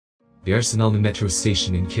The Arsenalna metro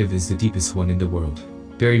station in Kyiv is the deepest one in the world.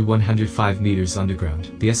 Buried 105 meters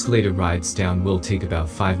underground, the escalator rides down will take about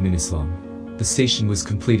 5 minutes long. The station was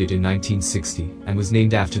completed in 1960 and was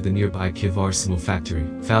named after the nearby Kyiv Arsenal Factory,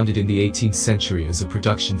 founded in the 18th century as a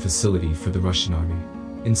production facility for the Russian army.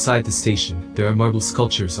 Inside the station, there are marble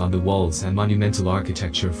sculptures on the walls and monumental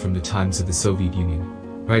architecture from the times of the Soviet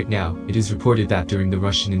Union. Right now, it is reported that during the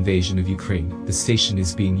Russian invasion of Ukraine, the station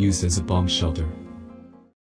is being used as a bomb shelter.